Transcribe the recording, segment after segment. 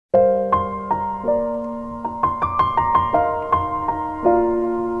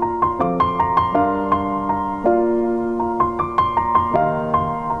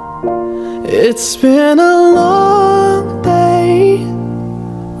It's been a long day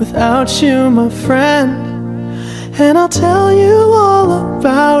without you, my friend, and I'll tell you all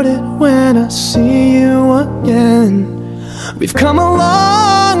about it when I see you again. We've come a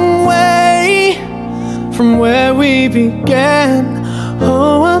long way from where we began.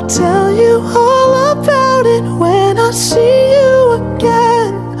 Oh, I'll tell you all about it when I see you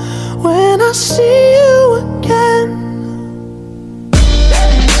again. When I see you again.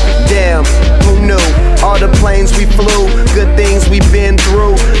 Damn, who knew? All the planes we flew, good things we've been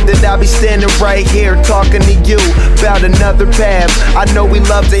through, that I'll be standing right here talking to you about another path. I know we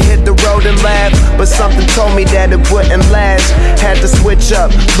love to hit the road and laugh, but something told me that it wouldn't last. Had to switch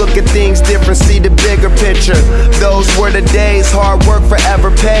up, look at things different, see the bigger picture. Those were the days, hard work forever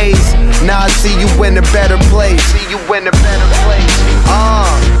pays. Now I see you in a better place. See you in a better place.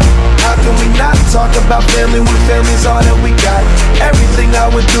 How can we not talk about family when family's all that we got? Everything I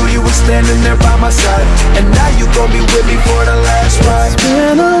would do, you were standing there by my side, and now you gon' be with me for the last ride. It's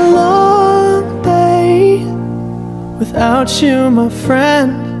been a long day without you, my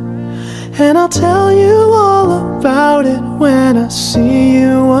friend, and I'll tell you all about it when I see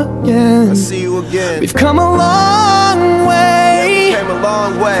you again. I see you again. We've come a long way, yeah, we came a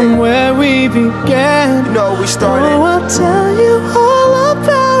long way from where we began. You know we started. Oh, I'll tell you all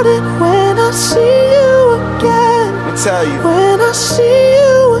about it when I see you again. Let me tell you. When I see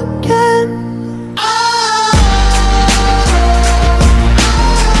you again.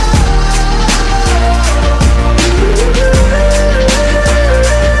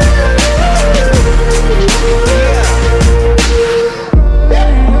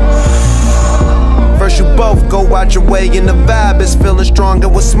 First you both go out your way and the vibe is feeling strong.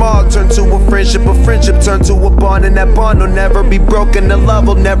 It was small, turn to a friendship turn to a bond, and that bond will never be broken. The love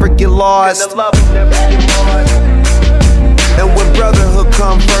will never get lost. And when brotherhood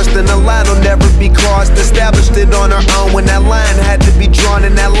come first, then the line will never be crossed. Established it on our own when that line had to be drawn,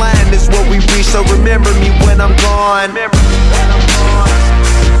 and that line is what we reach. So remember me when I'm gone.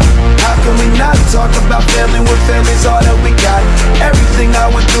 How can we not talk about family when family's all that we got? Everything I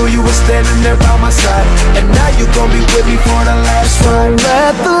went through, you were standing there by my side, and now you gon' be with me for the last ride.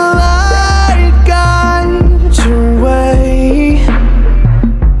 Let the light guide your way,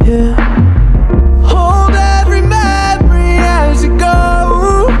 yeah. Hold every memory as you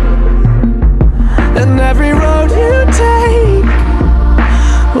go, and every road you take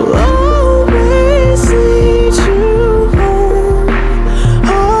will always lead you home.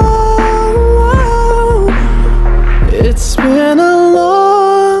 Oh, it's been a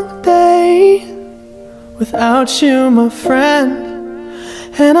long day without you, my friend,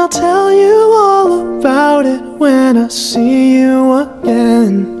 and I'll tell you all about it when I see you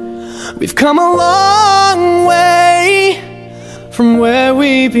again. We've come a long way from where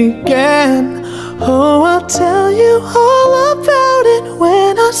we began. Oh, I'll tell you all about it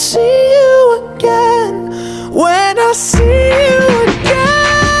when I see you again. When I see you